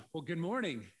Well, good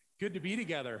morning. Good to be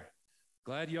together.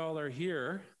 Glad y'all are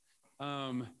here.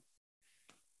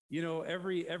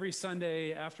 Every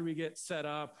Sunday after we get set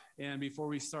up and before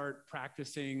we start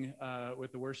practicing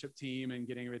with the worship team and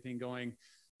getting everything going,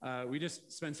 we just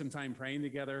spend some time praying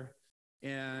together.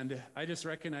 And I just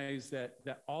recognize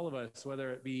that all of us,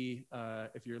 whether it be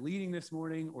if you're leading this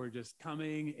morning or just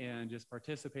coming and just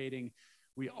participating,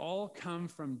 we all come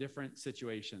from different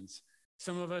situations.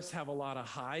 Some of us have a lot of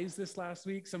highs this last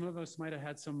week. Some of us might have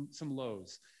had some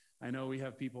lows. I know we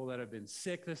have people that have been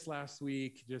sick this last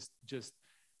week, just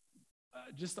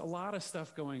a lot of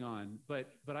stuff going on. But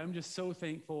I'm just so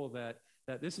thankful that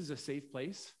this is a safe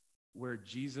place where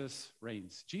Jesus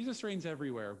reigns. Jesus reigns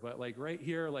everywhere, but like right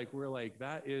here, like we're like,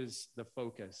 that is the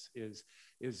focus, is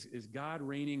God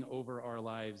reigning over our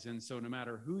lives. And so no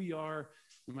matter who you are,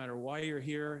 no matter why you're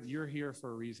here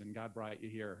for a reason. God brought you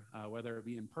here, whether it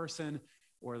be in person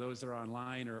or those that are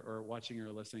online or watching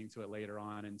or listening to it later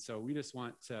on. And so we just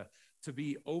want to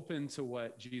be open to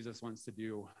what Jesus wants to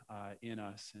do in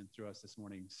us and through us this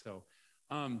morning. So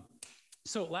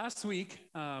last week,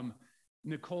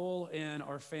 Nicole and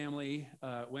our family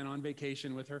went on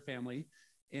vacation with her family,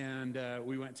 and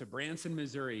we went to Branson,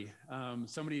 Missouri.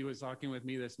 Somebody was talking with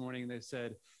me this morning, and they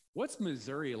said, "What's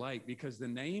Missouri like?" Because the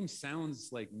name sounds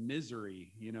like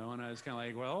misery, and I was kind of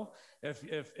like, well, if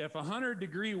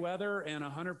 100-degree weather and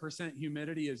 100%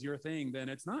 humidity is your thing, then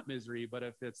it's not misery. But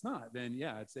if it's not, then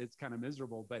yeah, it's kind of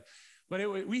miserable. But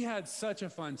we had such a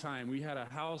fun time. We had a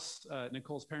house.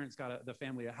 Nicole's parents got the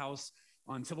family a house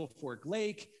on Tibble Fork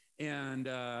Lake, and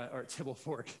or Tibble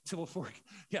Fork,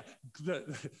 yeah.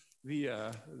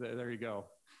 There you go,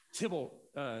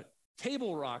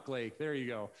 Table Rock Lake. There you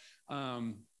go.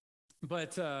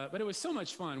 But it was so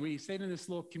much fun. We stayed in this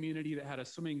little community that had a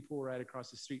swimming pool right across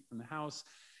the street from the house.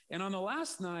 And on the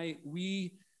last night,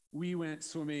 we went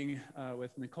swimming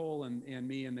with Nicole and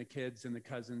me and the kids and the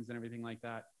cousins and everything like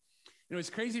that. And it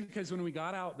was crazy because when we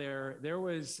got out there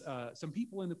was some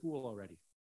people in the pool already.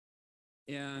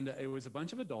 And it was a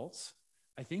bunch of adults.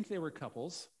 I think they were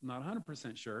couples. I'm not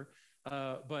 100% sure.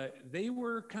 But they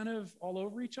were kind of all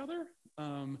over each other.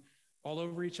 All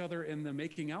over each other in the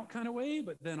making out kind of way,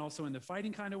 but then also in the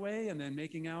fighting kind of way, and then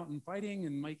making out and fighting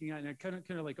and making out, and kind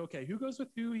of like, okay, who goes with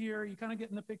who here? You kind of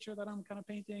getting the picture that I'm kind of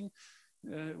painting,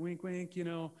 wink, wink,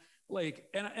 like,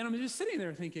 and I'm just sitting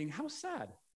there thinking, how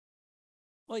sad.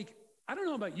 Like, I don't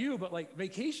know about you, but like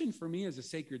vacation for me is a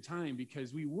sacred time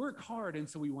because we work hard. And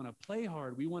so we want to play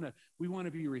hard. We want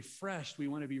to be refreshed. We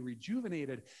want to be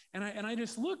rejuvenated. And I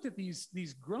just looked at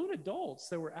these grown adults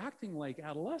that were acting like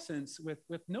adolescents with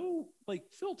no like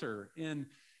filter. And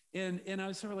I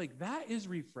was sort of like, that is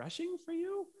refreshing for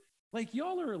you. Like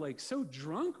y'all are like so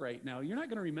drunk right now. You're not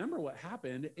going to remember what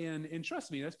happened. And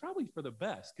trust me, that's probably for the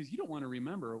best because you don't want to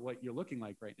remember what you're looking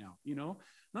like right now,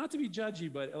 not to be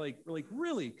judgy, but like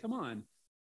really, come on.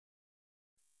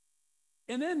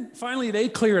 And then finally they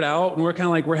cleared out and we're kind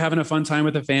of like, we're having a fun time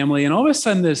with the family. And all of a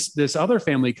sudden this other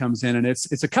family comes in and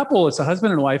it's a couple, it's a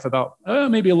husband and wife about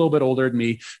maybe a little bit older than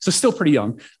me. So still pretty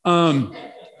young.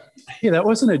 Hey, that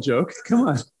wasn't a joke. Come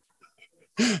on.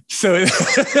 So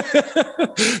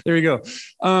there you go.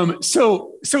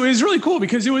 So it was really cool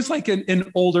because it was like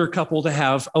an older couple to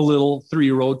have a little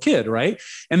 3-year-old kid, right?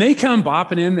 And they come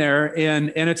bopping in there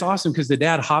and it's awesome because the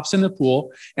dad hops in the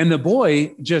pool and the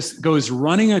boy just goes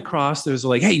running across. There's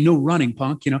like, hey, no running,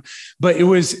 punk, But it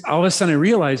was all of a sudden I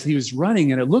realized he was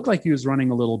running and it looked like he was running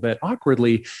a little bit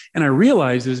awkwardly. And I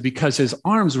realized it was because his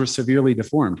arms were severely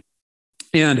deformed.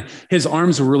 And his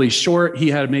arms were really short. He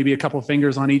had maybe a couple of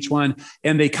fingers on each one,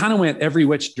 and they kind of went every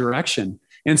which direction.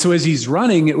 And so as he's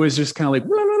running, it was just kind of like,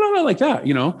 blah, blah, blah, like that,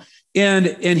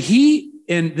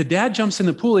 And the dad jumps in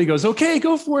the pool. He goes, okay,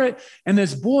 go for it. And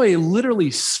this boy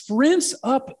literally sprints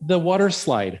up the water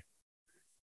slide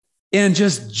and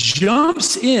just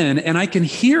jumps in. And I can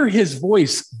hear his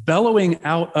voice bellowing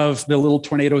out of the little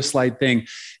tornado slide thing.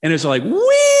 And it's like, whee!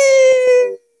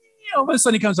 All of a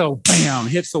sudden he comes out, bam,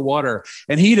 hits the water.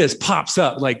 And he just pops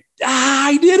up like,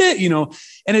 I did it,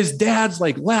 And his dad's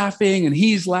like laughing and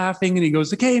he's laughing. And he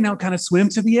goes, okay, now kind of swim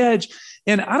to the edge.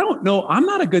 And I don't know, I'm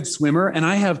not a good swimmer. And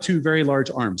I have 2 very large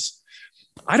arms.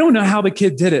 I don't know how the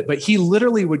kid did it, but he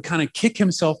literally would kind of kick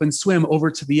himself and swim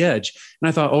over to the edge. And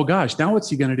I thought, oh gosh, now what's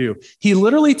he going to do? He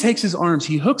literally takes his arms,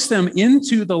 he hooks them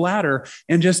into the ladder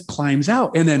and just climbs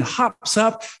out and then hops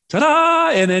up,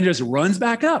 ta-da, and then just runs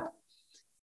back up.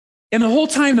 And the whole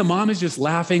time the mom is just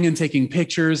laughing and taking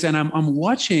pictures. And I'm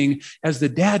watching as the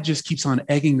dad just keeps on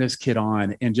egging this kid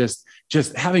on and just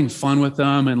having fun with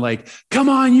them and like, come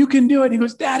on, you can do it. And he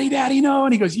goes, daddy, no.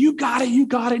 And he goes, you got it.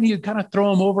 And he'd kind of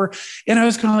throw him over. And I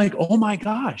was kind of like, oh my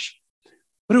gosh,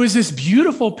 But it was this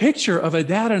beautiful picture of a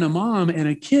dad and a mom and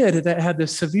a kid that had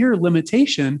this severe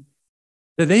limitation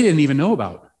that they didn't even know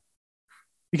about.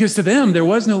 Because to them, there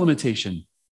was no limitation.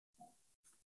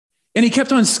 And he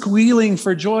kept on squealing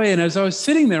for joy. And as I was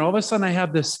sitting there, all of a sudden I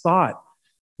had this thought.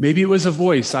 Maybe it was a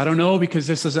voice. I don't know, because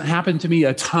this doesn't happen to me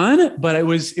a ton, but it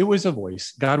was a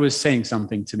voice. God was saying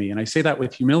something to me. And I say that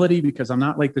with humility because I'm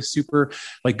not like the super,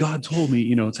 like God told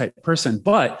me, type person.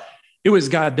 But it was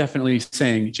God definitely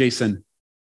saying, Jason,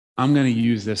 I'm going to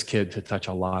use this kid to touch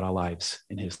a lot of lives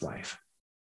in his life.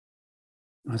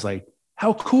 I was like,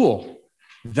 how cool.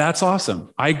 That's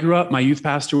awesome. I grew up, my youth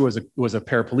pastor was a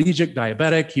paraplegic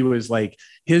diabetic. He was like,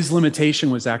 his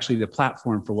limitation was actually the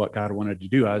platform for what God wanted to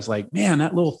do. I was like, man,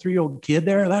 that little 3-year-old kid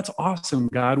there, that's awesome,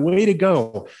 God, way to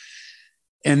go.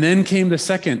 And then came the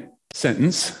second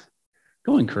sentence,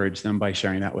 go encourage them by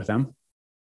sharing that with them.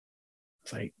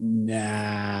 It's like,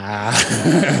 nah,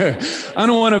 I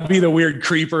don't want to be the weird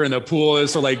creeper in the pool.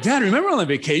 So like, Dad, remember on the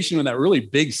vacation when that really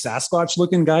big Sasquatch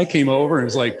looking guy came over and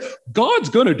was like, God's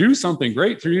going to do something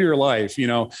great through your life.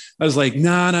 I was like,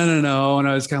 no. And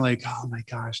I was kind of like, oh my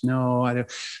gosh, no. I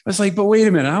was like, but wait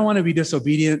a minute, I don't want to be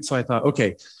disobedient. So I thought,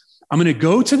 okay, I'm going to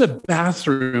go to the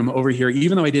bathroom over here,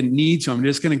 even though I didn't need to. I'm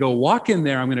just going to go walk in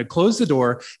there. I'm going to close the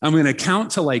door. I'm going to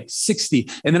count to like 60.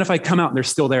 And then if I come out and they're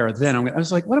still there, then I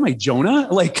was like, what am I, Jonah?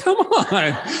 Like, come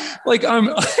on. Like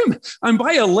I'm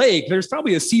by a lake. There's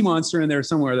probably a sea monster in there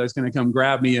somewhere that's going to come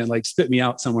grab me and like spit me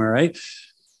out somewhere, right?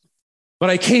 But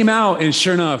I came out and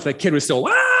sure enough, that kid was still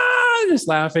just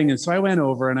laughing. And so I went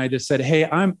over and I just said, hey,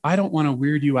 I don't want to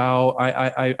weird you out.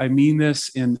 I mean this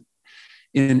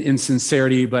in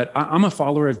sincerity, but I'm a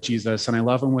follower of Jesus and I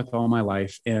love him with all my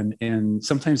life. And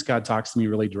sometimes God talks to me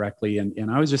really directly. And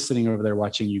I was just sitting over there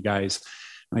watching you guys.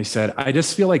 And I said, I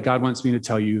just feel like God wants me to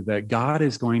tell you that God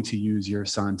is going to use your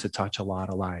son to touch a lot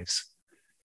of lives.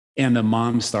 And the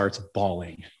mom starts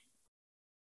bawling.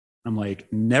 I'm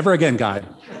like, never again, God,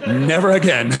 never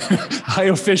again. I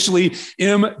officially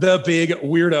am the big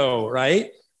weirdo, right?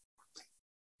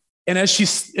 And as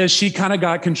she kind of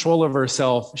got control of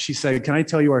herself, she said, can I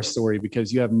tell you our story?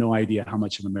 Because you have no idea how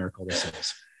much of a miracle this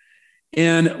is.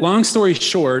 And long story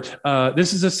short,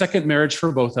 this is a second marriage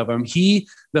for both of them. The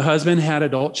husband had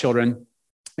adult children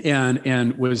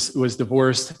and was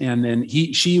divorced. And then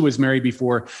she was married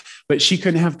before, but she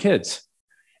couldn't have kids.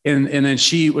 And then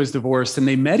she was divorced and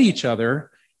they met each other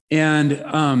and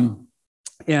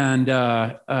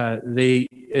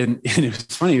it was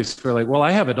funny. It's like, well,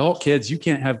 I have adult kids. You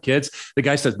can't have kids. The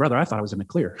guy says, brother, I thought I was in the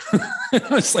clear. I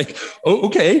was like, oh,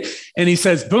 okay. And he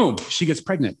says, boom, she gets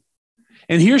pregnant.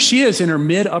 And here she is in her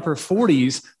mid upper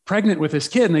 40s, pregnant with this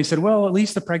kid. And they said, well, at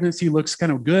least the pregnancy looks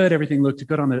kind of good. Everything looked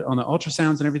good on the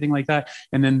ultrasounds and everything like that.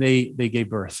 And then they gave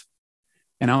birth.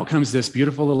 And out comes this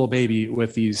beautiful little baby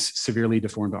with these severely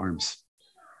deformed arms.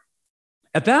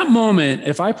 At that moment,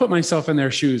 if I put myself in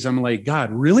their shoes, I'm like,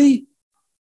 God, really?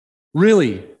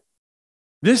 Really?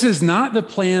 This is not the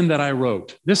plan that I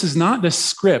wrote. This is not the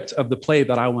script of the play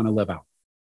that I want to live out.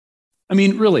 I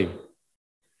mean, really.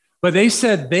 But they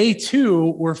said they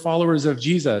too were followers of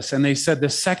Jesus. And they said the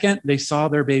second they saw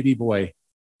their baby boy,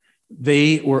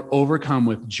 they were overcome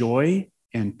with joy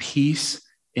and peace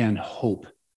and hope.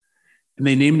 And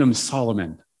they named him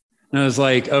Solomon. And I was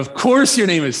like, of course your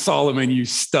name is Solomon, you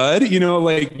stud.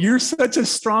 Like you're such a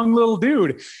strong little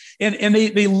dude. And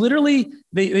they literally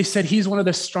said he's one of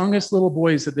the strongest little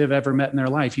boys that they've ever met in their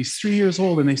life. He's 3 years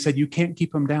old. And they said, you can't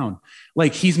keep him down.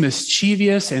 Like he's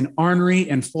mischievous and ornery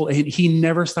and full. And he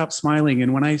never stopped smiling.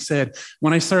 And when I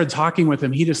started talking with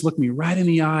him, he just looked me right in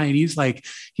the eye. And he's like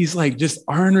just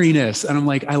orneriness. And I'm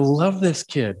like, I love this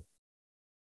kid.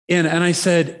 And I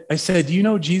said, do you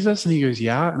know Jesus? And he goes,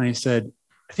 yeah. And I said,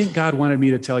 I think God wanted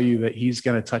me to tell you that he's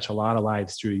going to touch a lot of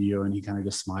lives through you. And he kind of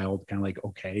just smiled, kind of like,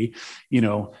 okay,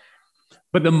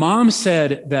 But the mom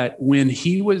said that when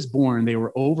he was born, they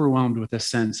were overwhelmed with a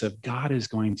sense of God is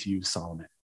going to use Solomon.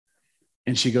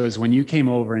 And she goes, when you came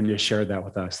over and just shared that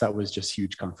with us, that was just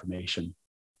huge confirmation.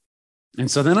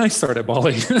 And so then I started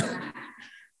bawling.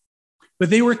 But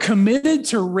they were committed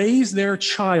to raise their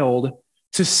child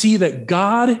to see that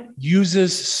God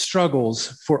uses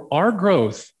struggles for our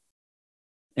growth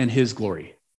and his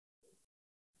glory.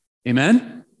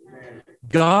 Amen?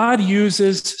 God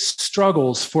uses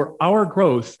struggles for our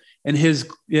growth and his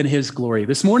glory.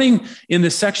 This morning in the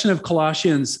section of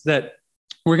Colossians that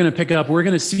we're going to pick up, we're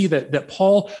going to see that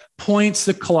Paul points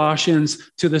the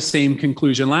Colossians to the same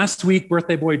conclusion. Last week,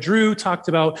 birthday boy Drew talked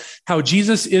about how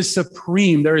Jesus is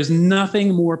supreme. There is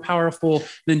nothing more powerful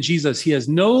than Jesus. He has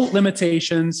no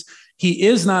limitations. He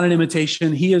is not an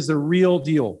imitation. He is the real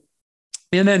deal.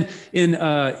 And then in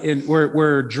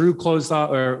where Drew closed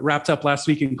out or wrapped up last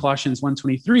week in Colossians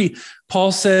 1:23,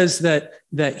 Paul says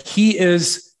that he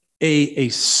is a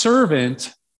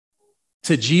servant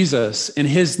to Jesus, and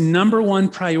his number one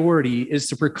priority is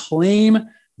to proclaim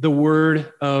the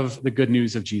word of the good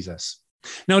news of Jesus.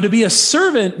 Now, to be a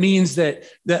servant means that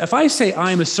if I say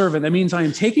I am a servant, that means I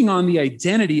am taking on the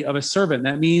identity of a servant.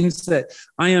 That means that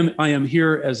I am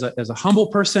here as a humble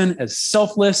person, as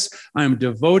selfless. I am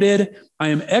devoted. I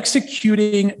am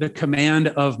executing the command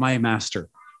of my master.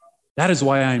 That is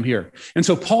why I am here. And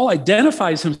so Paul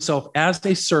identifies himself as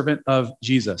a servant of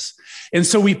Jesus. And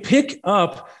so we pick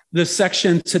up the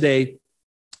section today.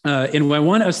 And I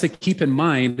want us to keep in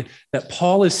mind that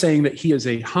Paul is saying that he is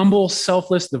a humble,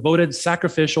 selfless, devoted,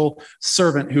 sacrificial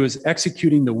servant who is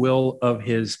executing the will of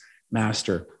his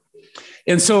master.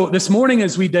 And so this morning,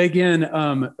 as we dig in,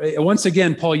 once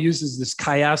again, Paul uses this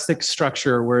chiastic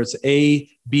structure where it's A,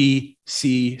 B,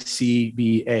 C, C,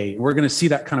 B, A. We're going to see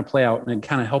that kind of play out and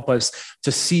kind of help us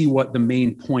to see what the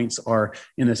main points are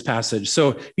in this passage.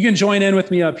 So you can join in with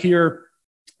me up here.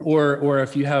 Or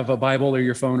if you have a Bible or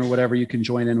your phone or whatever, you can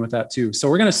join in with that too. So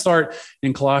we're going to start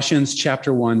in Colossians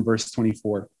chapter 1, verse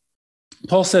 24.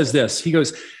 Paul says this, he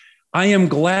goes, I am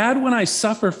glad when I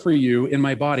suffer for you in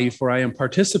my body, for I am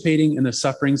participating in the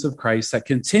sufferings of Christ that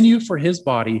continue for his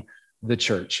body, the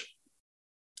church.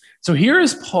 So here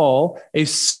is Paul, a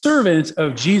servant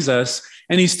of Jesus,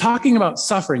 and he's talking about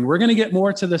suffering. We're going to get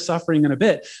more to the suffering in a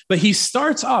bit, but he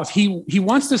starts off, he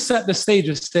wants to set the stage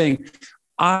of saying,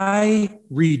 I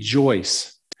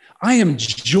rejoice. I am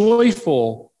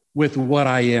joyful with what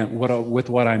I am, with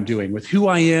what I'm doing, with who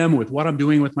I am, with what I'm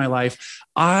doing with my life.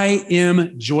 I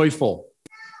am joyful.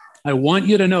 I want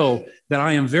you to know that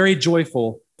I am very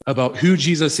joyful about who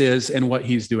Jesus is and what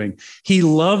he's doing. He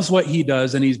loves what he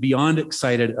does, and he's beyond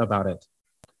excited about it.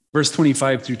 Verse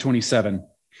 25 through 27.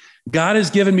 God has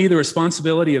given me the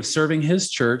responsibility of serving his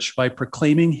church by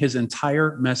proclaiming his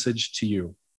entire message to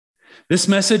you. This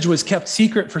message was kept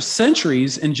secret for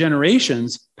centuries and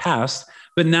generations past,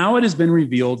 but now it has been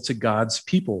revealed to God's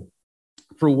people.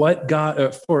 For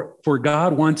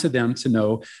God wanted them to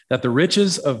know that the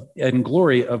riches and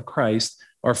glory of Christ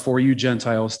are for you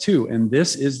Gentiles too. And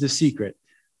this is the secret.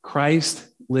 Christ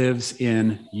lives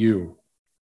in you.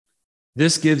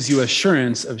 This gives you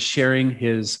assurance of sharing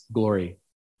his glory.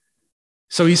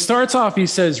 So he starts off, he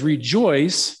says,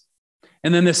 rejoice.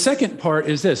 And then the second part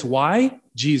is this. Why?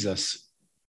 Jesus.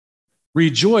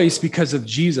 Rejoice because of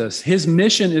Jesus. His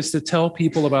mission is to tell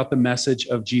people about the message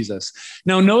of Jesus.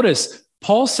 Now notice,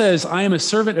 Paul says, I am a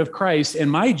servant of Christ,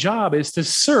 and my job is to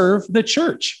serve the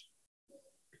church.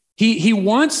 He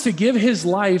wants to give his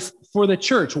life for the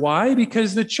church. Why?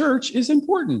 Because the church is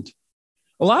important.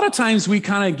 A lot of times we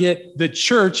kind of get the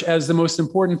church as the most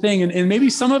important thing. And maybe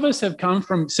some of us have come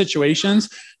from situations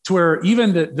to where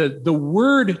even the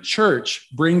word church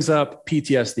brings up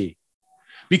PTSD.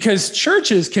 Because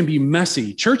churches can be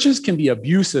messy, churches can be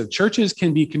abusive, churches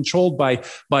can be controlled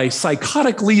by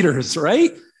psychotic leaders,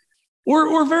 right?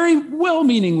 Or very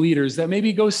well-meaning leaders that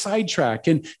maybe go sidetrack.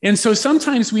 And so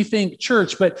sometimes we think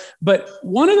church, but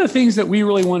one of the things that we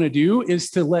really want to do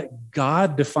is to let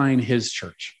God define his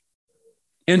church.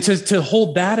 And to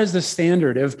hold that as the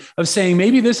standard of saying,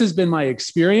 maybe this has been my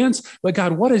experience, but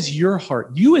God, what is your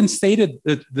heart? You instated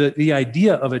the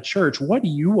idea of a church. What do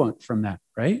you want from that,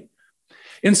 right?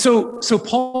 And so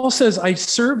Paul says, I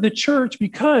serve the church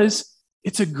because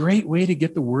it's a great way to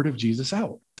get the word of Jesus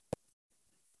out.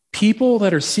 People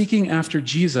that are seeking after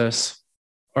Jesus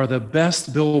are the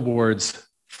best billboards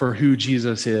for who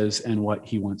Jesus is and what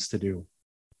he wants to do.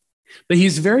 But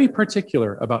he's very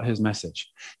particular about his message.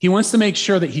 He wants to make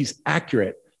sure that he's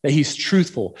accurate, that he's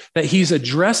truthful, that he's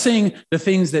addressing the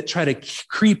things that try to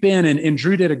creep in. And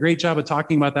Drew did a great job of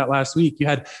talking about that last week. You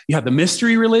had the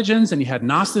mystery religions, and you had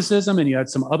Gnosticism, and you had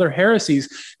some other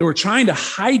heresies that were trying to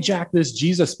hijack this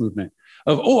Jesus movement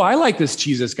of, oh, I like this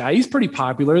Jesus guy. He's pretty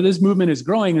popular. This movement is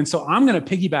growing. And so I'm going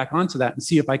to piggyback onto that and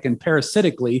see if I can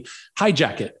parasitically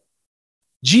hijack it.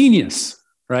 Genius,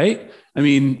 right? I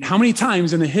mean, how many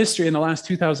times in the history in the last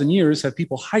 2,000 years have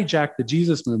people hijacked the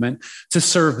Jesus movement to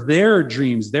serve their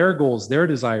dreams, their goals, their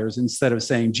desires, instead of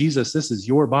saying, Jesus, this is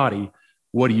your body.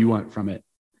 What do you want from it?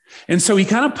 And so he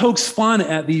kind of pokes fun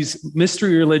at these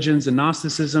mystery religions and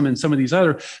Gnosticism and some of these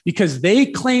other, because they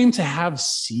claim to have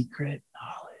secret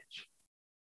knowledge.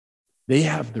 They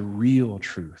have the real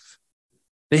truth.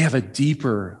 They have a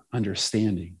deeper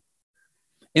understanding.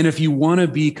 And if you want to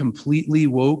be completely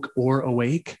woke or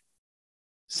awake,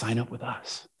 sign up with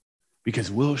us, because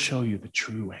we'll show you the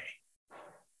true way.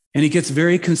 And he gets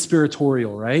very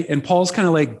conspiratorial, right? And Paul's kind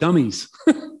of like, dummies.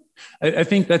 I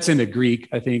think that's in the Greek,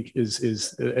 I think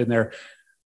is in there.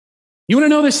 You want to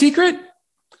know the secret?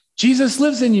 Jesus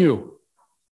lives in you.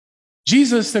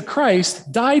 Jesus, the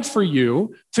Christ, died for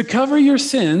you to cover your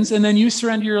sins, and then you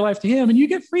surrender your life to him and you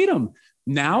get freedom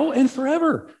now and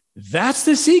forever. That's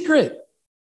the secret,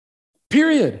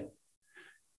 period.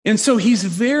 And so he's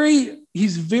very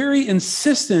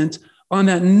insistent on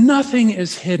that. Nothing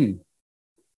is hidden.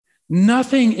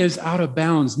 Nothing is out of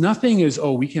bounds. Nothing is,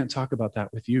 oh, we can't talk about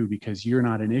that with you because you're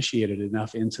not initiated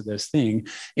enough into this thing.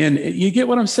 And you get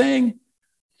what I'm saying?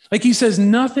 Like he says,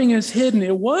 nothing is hidden.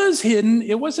 It was hidden.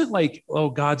 It wasn't like, oh,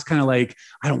 God's kind of like,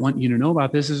 I don't want you to know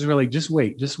about this. It's really, just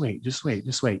wait.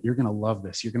 You're going to love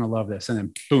this. You're going to love this. And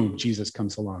then boom, Jesus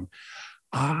comes along.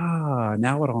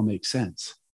 Now it all makes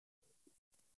sense.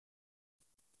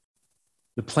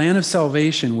 The plan of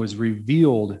salvation was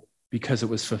revealed because it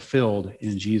was fulfilled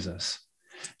in Jesus.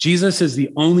 Jesus is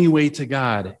the only way to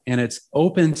God, and it's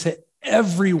open to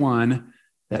everyone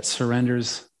that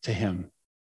surrenders to him.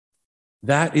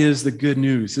 That is the good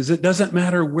news. It doesn't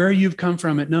matter where you've come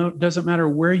from. It doesn't matter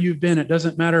where you've been. It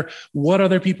doesn't matter what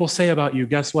other people say about you.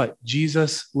 Guess what?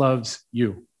 Jesus loves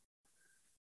you.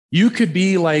 You could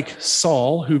be like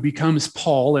Saul, who becomes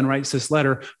Paul and writes this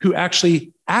letter, who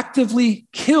actually actively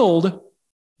killed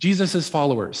Jesus's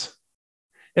followers.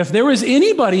 If there was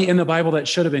anybody in the Bible that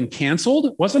should have been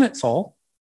canceled, wasn't it Saul?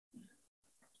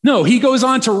 No, he goes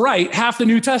on to write half the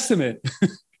New Testament.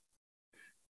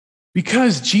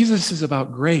 Because Jesus is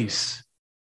about grace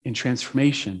and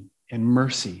transformation and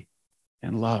mercy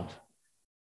and love.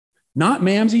 Not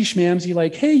mamsy schmamsy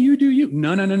like, hey, you do you.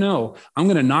 No. I'm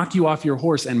going to knock you off your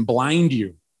horse and blind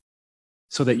you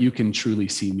so that you can truly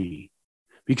see me.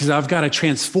 Because I've got to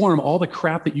transform all the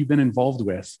crap that you've been involved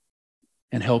with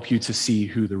and help you to see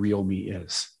who the real me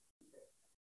is.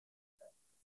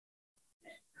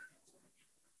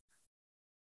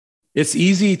 It's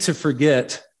easy to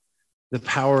forget the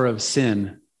power of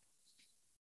sin.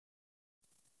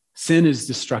 Sin is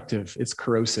destructive, it's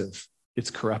corrosive, it's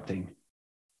corrupting.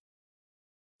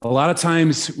 A lot of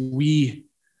times we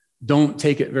don't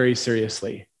take it very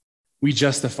seriously. We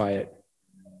justify it,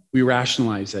 we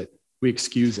rationalize it, we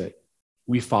excuse it,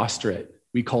 we foster it,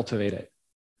 we cultivate it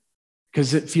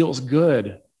because it feels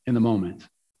good in the moment.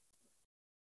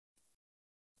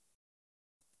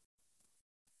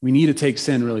 We need to take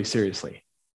sin really seriously.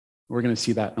 We're going to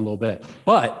see that in a little bit.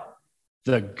 But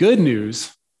the good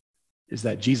news is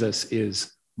that Jesus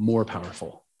is more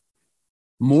powerful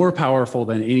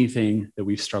than anything that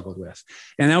we've struggled with.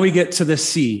 And now we get to the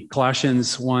C,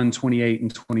 Colossians 1:28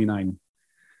 and 29.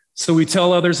 So we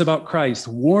tell others about Christ,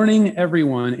 warning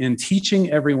everyone and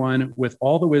teaching everyone with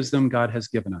all the wisdom God has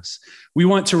given us. We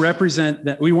want to present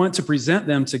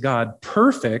them to God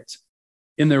perfect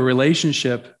in their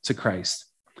relationship to Christ.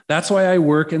 That's why I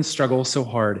work and struggle so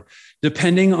hard,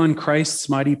 depending on Christ's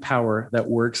mighty power that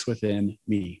works within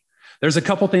me. There's a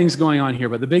couple things going on here,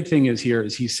 but the big thing is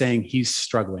he's saying he's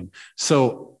struggling.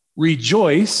 So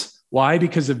rejoice. Why?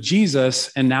 Because of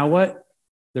Jesus. And now what?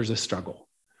 There's a struggle.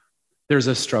 There's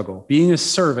a struggle. Being a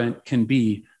servant can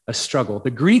be a struggle.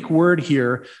 The Greek word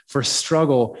here for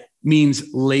struggle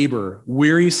means labor,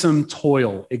 wearisome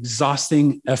toil,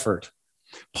 exhausting effort.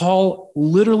 Paul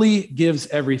literally gives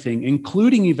everything,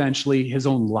 including eventually his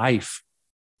own life,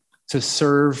 to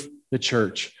serve the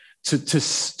church, to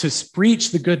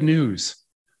preach the good news,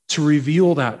 to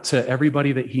reveal that to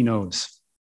everybody that he knows.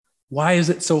 Why is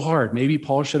it so hard? Maybe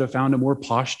Paul should have found a more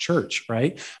posh church,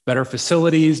 right? Better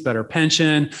facilities, better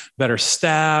pension, better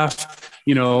staff,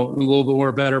 a little bit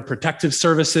more better protective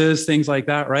services, things like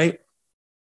that, right?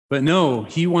 But no,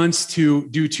 he wants to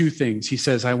do two things. He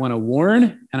says, I want to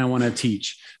warn and I want to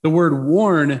teach. The word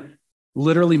warn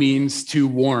literally means to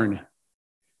warn.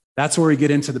 That's where we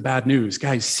get into the bad news.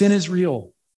 Guys, sin is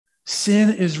real.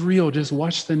 Sin is real. Just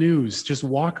watch the news. Just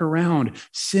walk around.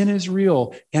 Sin is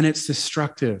real and it's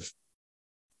destructive.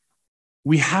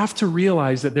 We have to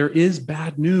realize that there is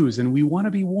bad news and we want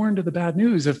to be warned of the bad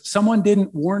news. If someone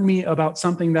didn't warn me about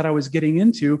something that I was getting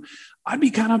into, I'd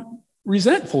be kind of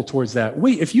resentful towards that.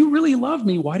 Wait, if you really love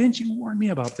me, why didn't you warn me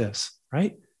about this,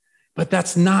 right? But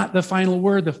that's not the final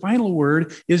word. The final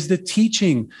word is the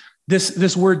teaching.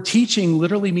 This word teaching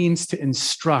literally means to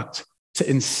instruct, to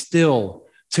instill,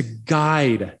 to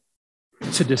guide,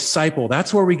 to disciple.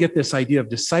 That's where we get this idea of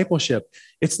discipleship.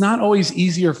 It's not always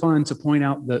easy or fun to point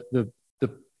out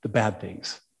the bad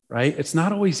things, right? It's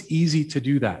not always easy to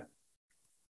do that.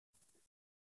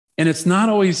 And it's not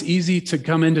always easy to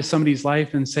come into somebody's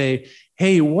life and say,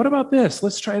 hey, what about this?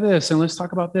 Let's try this and let's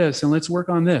talk about this and let's work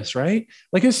on this, right?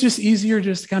 Like it's just easier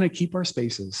just to kind of keep our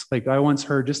spaces. Like I once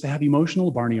heard just to have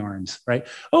emotional Barney arms, right?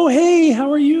 Oh, hey,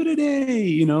 how are you today?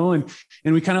 You know, and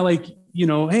we kind of like, you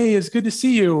know, hey, it's good to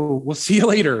see you. We'll see you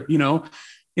later, you know,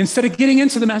 instead of getting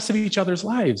into the mess of each other's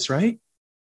lives, right?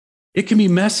 It can be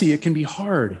messy. It can be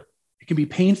hard. It can be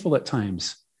painful at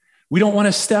times. We don't want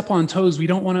to step on toes. We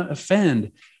don't want to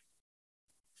offend.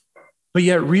 But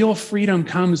yet real freedom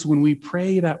comes when we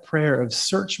pray that prayer of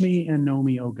search me and know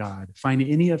me, O God. Find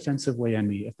any offensive way in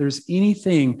me. If there's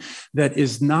anything that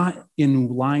is not in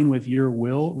line with your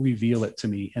will, reveal it to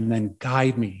me and then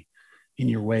guide me in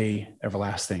your way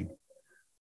everlasting.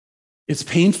 It's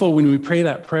painful when we pray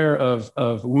that prayer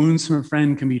of wounds from a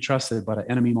friend can be trusted, but an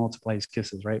enemy multiplies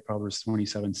kisses, right? Proverbs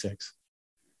 27:6.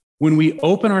 When we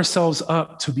open ourselves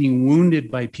up to being wounded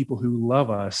by people who love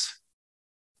us,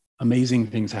 amazing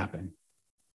things happen.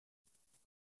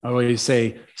 I always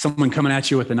say someone coming at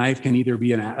you with a knife can either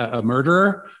be a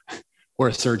murderer or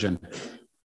a surgeon.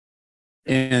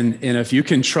 And if you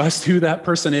can trust who that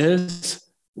person is,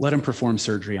 let them perform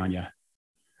surgery on you.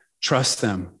 Trust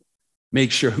them.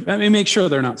 Make sure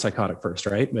they're not psychotic first,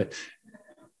 right? But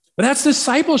that's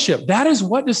discipleship. That is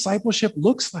what discipleship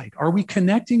looks like. Are we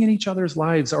connecting in each other's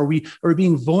lives? Are we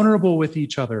being vulnerable with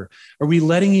each other? Are we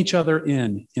letting each other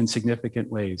in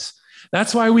significant ways?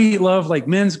 That's why we love like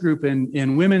men's group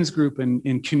and women's group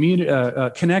and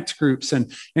community connect groups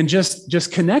and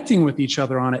just connecting with each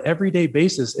other on an everyday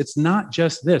basis. It's not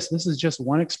just this. This is just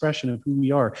one expression of who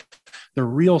we are. The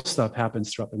real stuff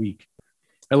happens throughout the week.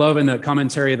 I love in the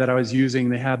commentary that I was using,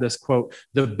 they had this quote: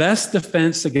 the best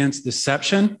defense against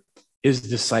deception is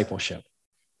discipleship.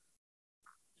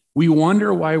 We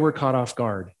wonder why we're caught off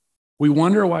guard. We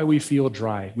wonder why we feel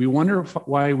dry. We wonder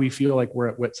why we feel like we're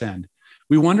at wit's end.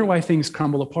 We wonder why things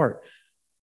crumble apart.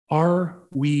 Are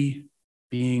we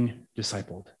being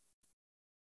discipled?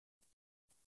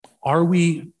 Are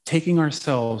we taking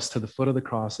ourselves to the foot of the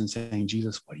cross and saying,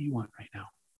 Jesus, what do you want right now?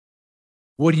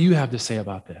 What do you have to say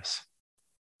about this?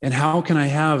 And how can I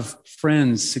have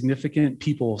friends, significant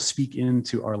people speak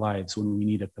into our lives when we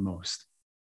need it the most?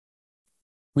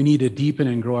 We need to deepen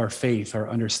and grow our faith, our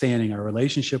understanding, our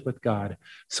relationship with God,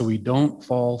 so we don't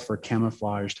fall for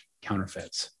camouflaged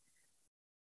counterfeits.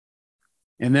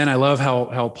 And then I love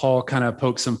how Paul kind of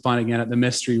pokes some fun again at the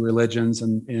mystery religions,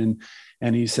 and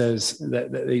he says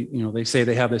that they say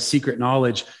they have this secret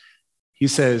knowledge. He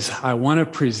says, I want to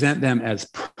present them as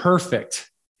perfect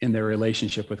in their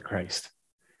relationship with Christ.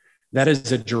 That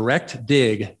is a direct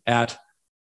dig at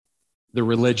the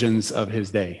religions of his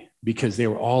day, because they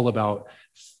were all about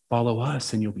follow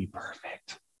us and you'll be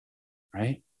perfect,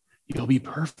 right? You'll be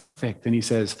perfect. And he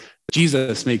says,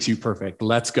 Jesus makes you perfect.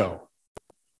 Let's go.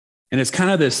 And it's kind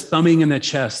of this thumbing in the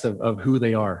chest of who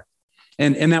they are.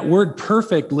 And that word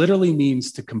perfect literally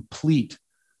means to complete,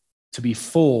 to be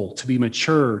full, to be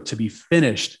mature, to be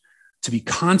finished, to be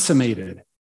consummated.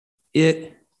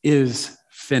 It is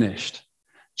finished.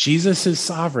 Jesus is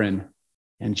sovereign,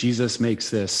 and Jesus makes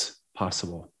this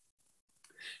possible.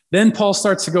 Then Paul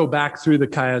starts to go back through the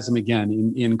chiasm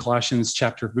again in Colossians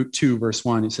chapter 2, verse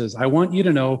 1. He says, I want you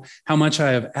to know how much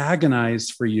I have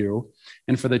agonized for you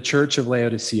and for the church of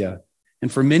Laodicea and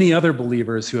for many other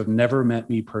believers who have never met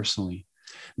me personally.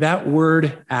 That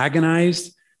word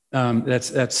agonized,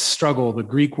 that's struggle. The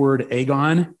Greek word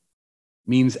agon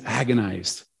means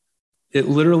agonized. It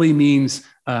literally means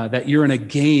that you're in a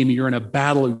game, you're in a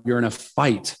battle, you're in a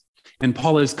fight. And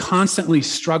Paul is constantly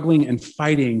struggling and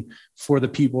fighting for the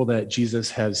people that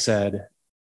Jesus has said,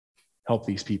 help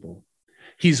these people.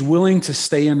 He's willing to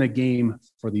stay in the game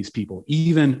for these people,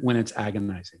 even when it's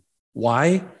agonizing.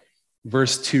 Why?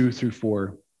 Verse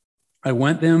 2-4. I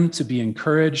want them to be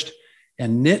encouraged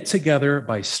and knit together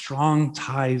by strong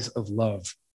ties of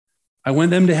love. I want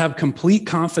them to have complete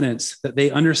confidence that they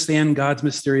understand God's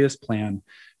mysterious plan,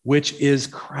 which is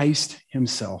Christ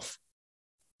himself.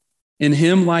 In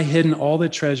him lie hidden all the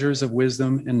treasures of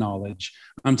wisdom and knowledge.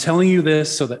 I'm telling you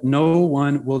this so that no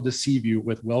one will deceive you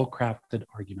with well-crafted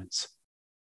arguments.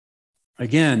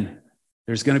 Again,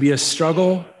 there's going to be a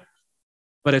struggle,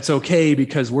 but it's okay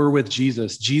because we're with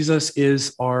Jesus. Jesus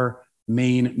is our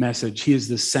main message. He is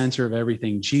the center of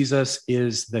everything. Jesus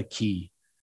is the key.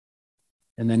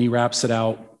 And then he wraps it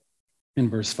out in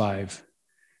verse 5.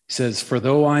 He says, for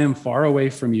though I am far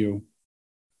away from you,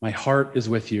 my heart is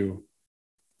with you.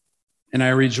 And I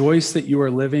rejoice that you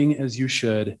are living as you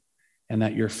should and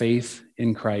that your faith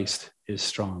in Christ is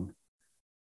strong.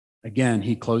 Again,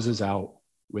 he closes out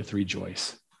with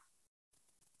rejoice.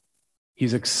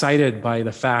 He's excited by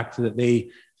the fact that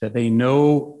they that they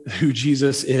know who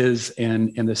Jesus is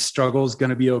and the struggle is going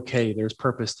to be okay. There's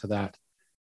purpose to that.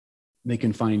 They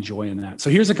can find joy in that. So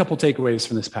here's a couple takeaways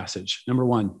from this passage. Number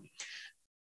one,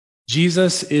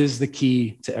 Jesus is the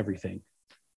key to everything.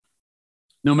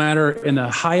 No matter in the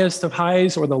highest of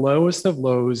highs or the lowest of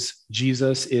lows,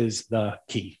 Jesus is the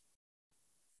key.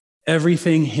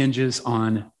 Everything hinges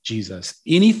on Jesus.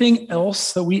 Anything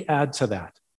else that we add to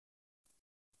that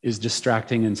is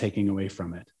distracting and taking away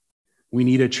from it. We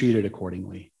need to treat it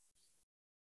accordingly.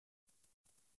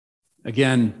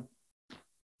 Again,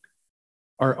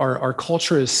 our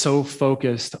culture is so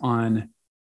focused on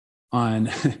and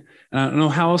I don't know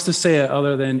how else to say it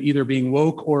other than either being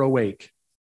woke or awake.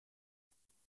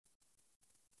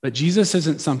 But Jesus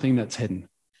isn't something that's hidden.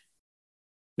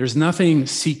 There's nothing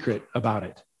secret about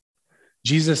it.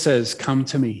 Jesus says, come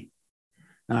to me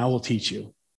and I will teach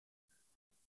you.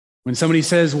 When somebody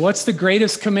says, what's the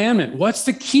greatest commandment? What's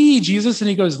the key, Jesus? And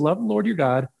he goes, love the Lord your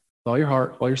God with all your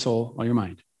heart, all your soul, all your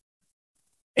mind.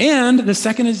 And the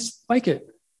second is like it.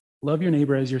 Love your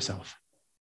neighbor as yourself.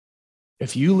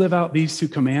 If you live out these two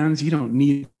commands, you don't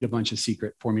need a bunch of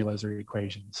secret formulas or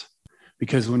equations.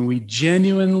 Because when we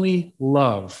genuinely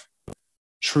love,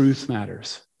 truth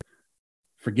matters.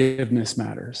 Forgiveness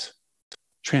matters.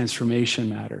 Transformation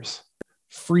matters.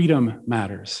 Freedom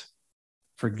matters.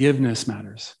 Forgiveness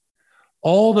matters.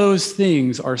 All those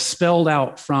things are spelled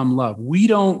out from love. We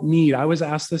don't need, I was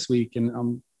asked this week, and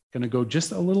I'm going to go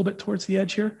just a little bit towards the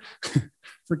edge here.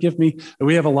 Forgive me.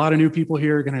 We have a lot of new people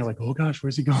here. And I'm like, oh gosh,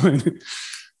 where's he going?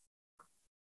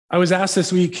 I was asked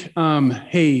this week,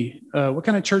 hey, what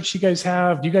kind of church do you guys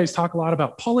have? Do you guys talk a lot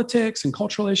about politics and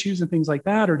cultural issues and things like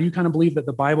that? Or do you kind of believe that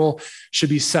the Bible should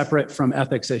be separate from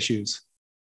ethics issues?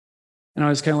 And I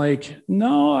was kind of like,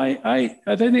 no, I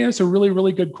think that's a really,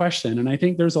 really good question. And I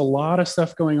think there's a lot of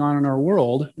stuff going on in our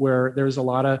world where there's a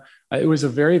lot of, it was a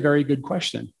very, very good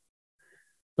question.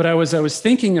 But I was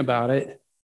thinking about it.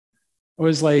 I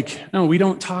was like, no, we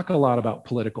don't talk a lot about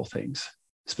political things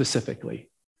specifically.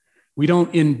 We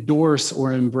don't endorse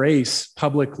or embrace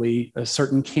publicly a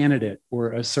certain candidate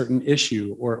or a certain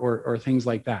issue or things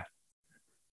like that.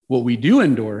 What we do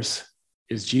endorse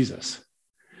is Jesus.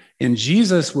 And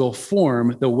Jesus will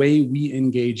form the way we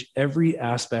engage every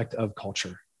aspect of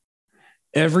culture,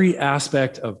 every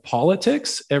aspect of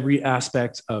politics, every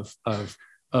aspect of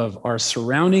our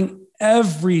surrounding.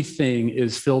 Everything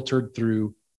is filtered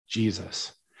through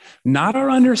Jesus. Not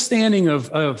our understanding of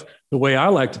the way I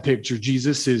like to picture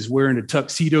Jesus is wearing a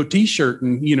tuxedo t-shirt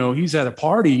and, he's at a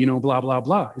party, blah, blah,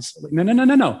 blah. It's like,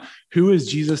 no. Who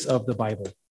is Jesus of the Bible?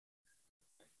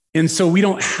 And so we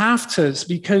don't have to,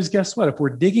 because guess what? If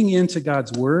we're digging into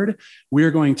God's word,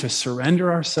 we're going to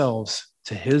surrender ourselves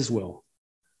to his will,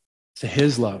 to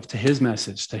his love, to his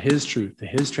message, to his truth, to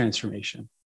his transformation.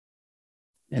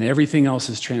 And everything else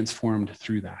is transformed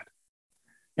through that.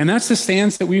 And that's the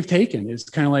stance that we've taken. It's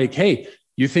kind of like, hey,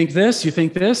 you think this?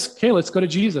 Okay, let's go to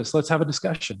Jesus. Let's have a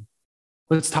discussion.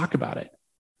 Let's talk about it.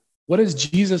 What does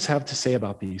Jesus have to say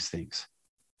about these things?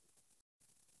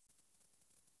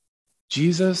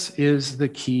 Jesus is the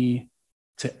key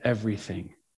to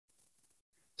everything.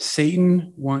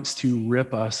 Satan wants to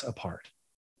rip us apart.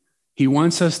 He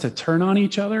wants us to turn on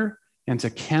each other and to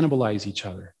cannibalize each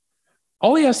other.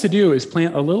 All he has to do is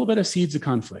plant a little bit of seeds of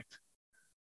conflict,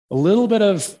 a little bit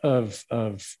of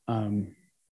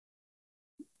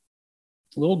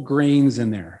little grains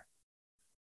in there.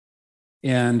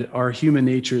 And our human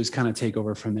nature is kind of take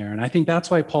over from there. And I think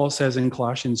that's why Paul says in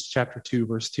Colossians chapter 2,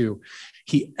 verse 2,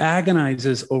 he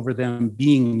agonizes over them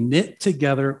being knit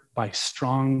together by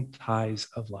strong ties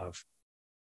of love.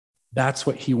 That's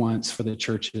what he wants for the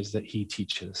churches that he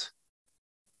teaches.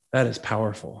 That is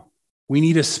powerful. We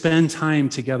need to spend time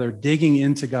together digging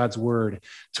into God's word,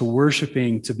 to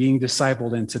worshiping, to being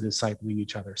discipled, and to discipling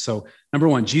each other. So number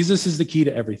one, Jesus is the key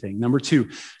to everything. Number two,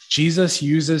 Jesus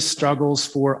uses struggles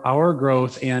for our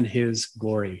growth and his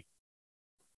glory.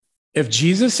 If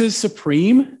Jesus is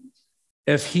supreme,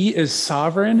 if he is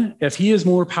sovereign, if he is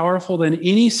more powerful than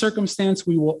any circumstance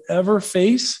we will ever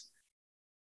face,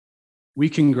 we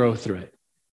can grow through it.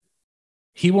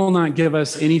 He will not give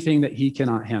us anything that he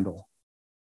cannot handle.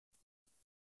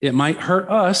 It might hurt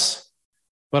us,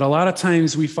 but a lot of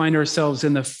times we find ourselves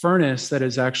in the furnace that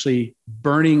is actually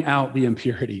burning out the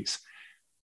impurities.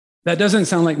 That doesn't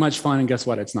sound like much fun, and guess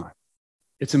what? It's not.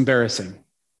 It's embarrassing.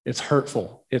 It's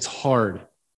hurtful. It's hard.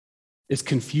 It's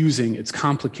confusing. It's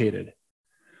complicated.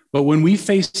 But when we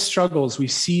face struggles, we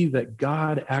see that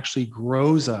God actually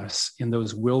grows us in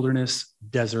those wilderness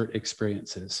desert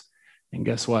experiences. And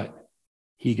guess what?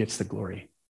 He gets the glory.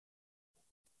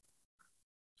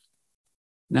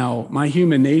 Now, my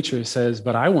human nature says,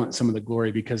 but I want some of the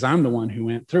glory because I'm the one who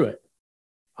went through it.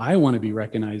 I want to be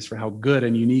recognized for how good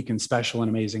and unique and special and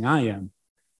amazing I am.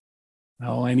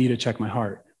 Well, I need to check my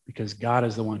heart because God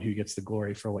is the one who gets the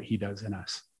glory for what he does in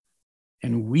us.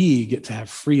 And we get to have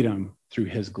freedom through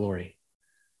his glory.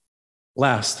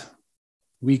 Last,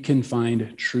 we can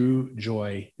find true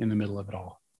joy in the middle of it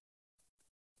all.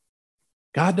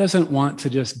 God doesn't want to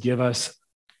just give us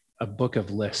a book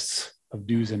of lists of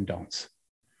do's and don'ts.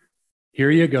 Here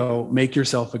you go, make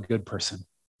yourself a good person.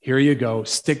 Here you go,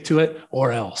 stick to it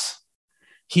or else.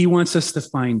 He wants us to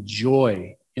find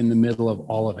joy in the middle of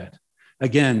all of it.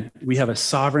 Again, we have a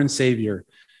sovereign Savior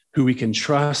who we can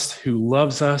trust, who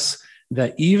loves us,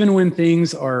 that even when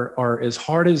things are as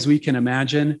hard as we can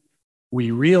imagine,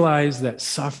 we realize that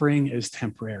suffering is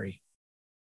temporary.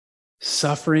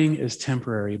 Suffering is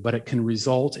temporary, but it can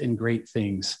result in great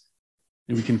things.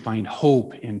 And we can find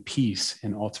hope and peace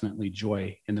and ultimately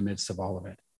joy in the midst of all of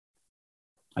it.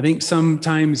 I think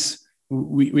sometimes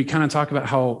we kind of talk about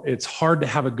how it's hard to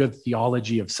have a good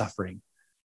theology of suffering.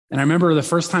 And I remember the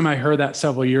first time I heard that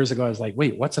several years ago, I was like,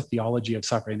 wait, what's a theology of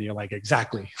suffering? And you're like,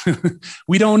 exactly.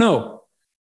 We don't know.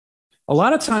 A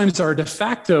lot of times our de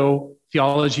facto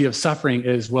theology of suffering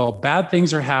is, well, bad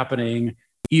things are happening.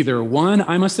 Either one,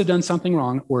 I must have done something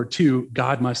wrong, or two,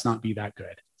 God must not be that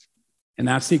good. And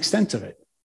that's the extent of it.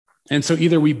 And so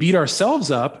either we beat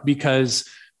ourselves up because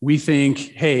we think,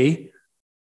 hey,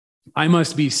 I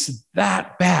must be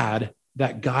that bad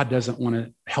that God doesn't want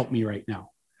to help me right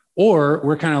now. Or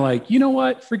we're kind of like, you know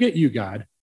what? Forget you, God.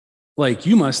 Like,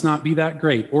 you must not be that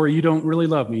great, or you don't really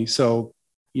love me. So,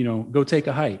 go take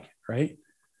a hike, right?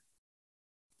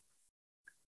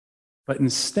 But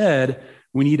instead,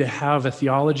 we need to have a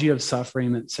theology of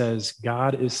suffering that says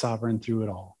God is sovereign through it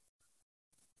all.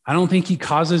 I don't think he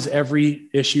causes every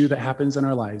issue that happens in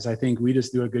our lives. I think we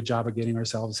just do a good job of getting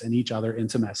ourselves and each other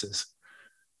into messes.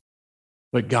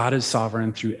 But God is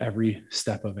sovereign through every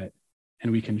step of it,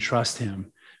 and we can trust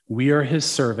him. We are his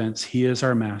servants. He is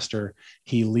our master.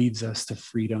 He leads us to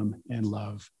freedom and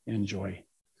love and joy.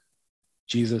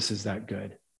 Jesus is that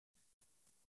good.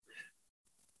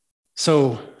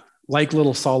 So, like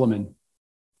little Solomon,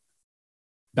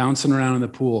 bouncing around in the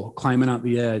pool, climbing out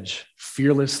the edge,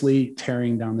 fearlessly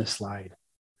tearing down the slide,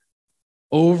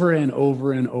 over and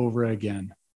over and over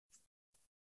again.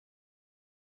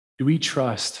 Do we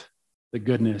trust the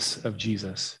goodness of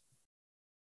Jesus?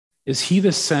 Is he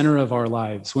the center of our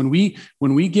lives? When we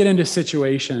get into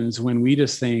situations when we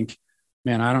just think,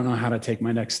 man, I don't know how to take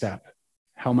my next step,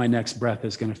 how my next breath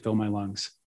is going to fill my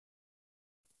lungs.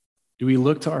 Do we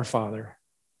look to our Father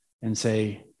and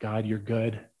say, God, you're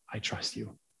good. I trust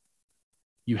you.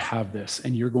 You have this,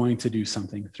 and you're going to do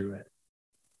something through it.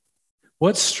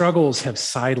 What struggles have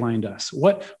sidelined us?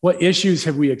 What issues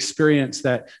have we experienced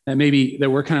that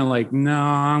we're kind of like, no,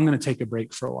 I'm going to take a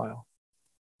break for a while.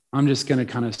 I'm just going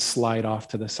to kind of slide off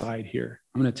to the side here.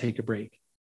 I'm going to take a break.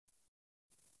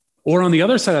 Or on the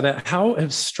other side of that, how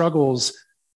have struggles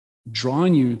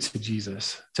drawn you to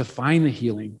Jesus, to find the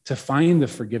healing, to find the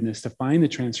forgiveness, to find the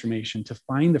transformation, to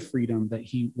find the freedom that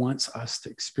he wants us to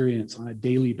experience on a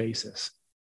daily basis?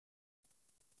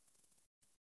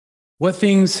 What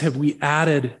things have we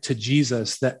added to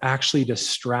Jesus that actually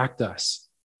distract us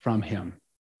from him?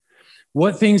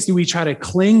 What things do we try to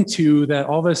cling to that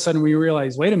all of a sudden we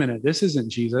realize, wait a minute, this isn't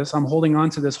Jesus. I'm holding on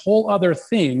to this whole other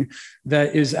thing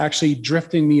that is actually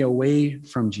drifting me away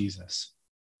from Jesus.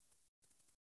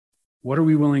 What are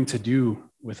we willing to do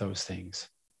with those things?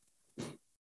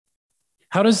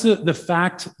 How does the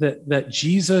fact that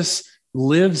Jesus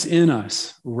lives in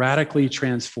us radically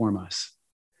transform us?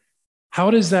 How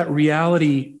does that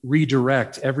reality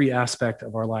redirect every aspect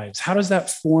of our lives? How does that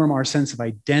form our sense of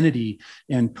identity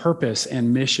and purpose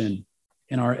and mission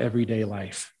in our everyday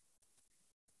life?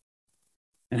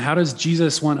 And how does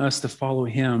Jesus want us to follow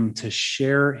him to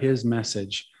share his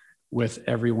message with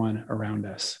everyone around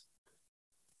us?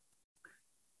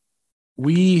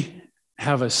 We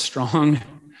have a strong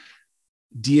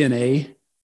DNA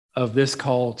of this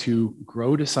call to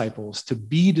grow disciples, to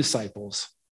be disciples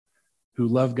who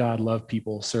love God, love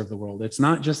people, serve the world. It's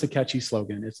not just a catchy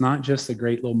slogan. It's not just a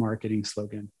great little marketing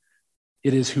slogan.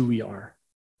 It is who we are.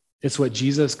 It's what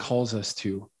Jesus calls us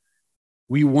to.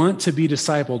 We want to be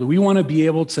discipled. We want to be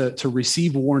able to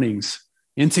receive warnings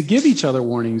and to give each other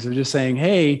warnings of just saying,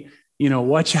 hey,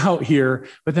 watch out here,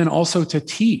 but then also to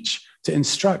teach, to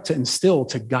instruct, to instill,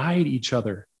 to guide each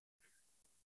other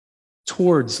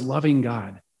towards loving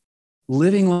God,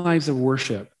 living lives of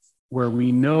worship, where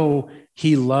we know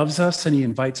he loves us and he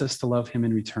invites us to love him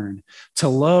in return, to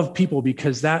love people,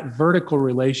 because that vertical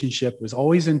relationship was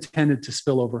always intended to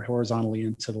spill over horizontally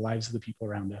into the lives of the people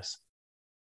around us.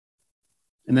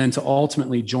 And then to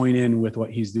ultimately join in with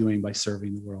what he's doing by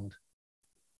serving the world.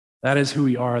 That is who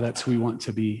we are. That's who we want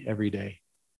to be every day.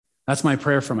 That's my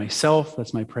prayer for myself.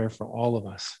 That's my prayer for all of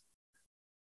us.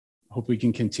 I hope we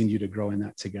can continue to grow in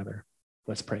that together.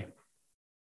 Let's pray.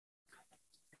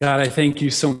 God, I thank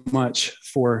you so much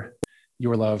for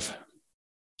your love.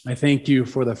 I thank you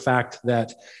for the fact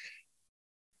that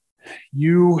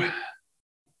you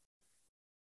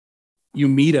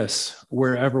meet us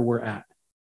wherever we're at.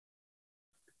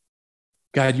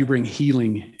 God, you bring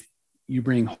healing. You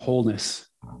bring wholeness.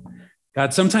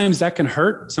 God, sometimes that can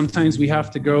hurt. Sometimes we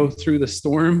have to go through the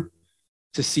storm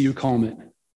to see you calm it.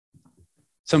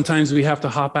 Sometimes we have to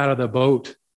hop out of the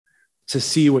boat to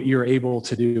see what you're able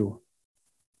to do.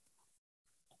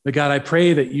 But God, I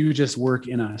pray that you just work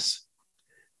in us.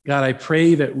 God, I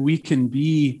pray that we can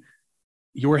be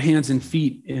your hands and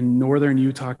feet in northern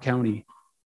Utah County.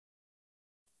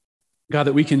 God,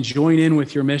 that we can join in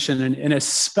with your mission, and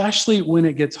especially when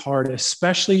it gets hard,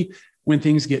 especially when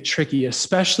things get tricky,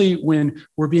 especially when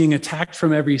we're being attacked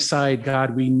from every side,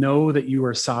 God, we know that you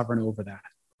are sovereign over that.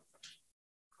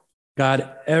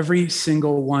 God, every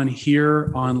single one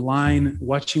here online,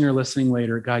 watching or listening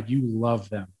later, God, you love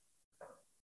them.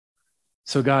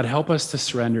 So God, help us to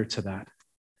surrender to that.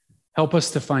 Help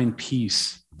us to find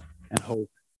peace and hope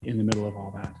in the middle of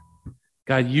all that.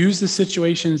 God, use the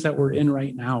situations that we're in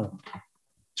right now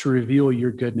to reveal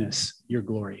your goodness, your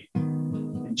glory,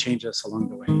 and change us along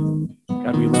the way.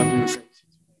 God, we love you.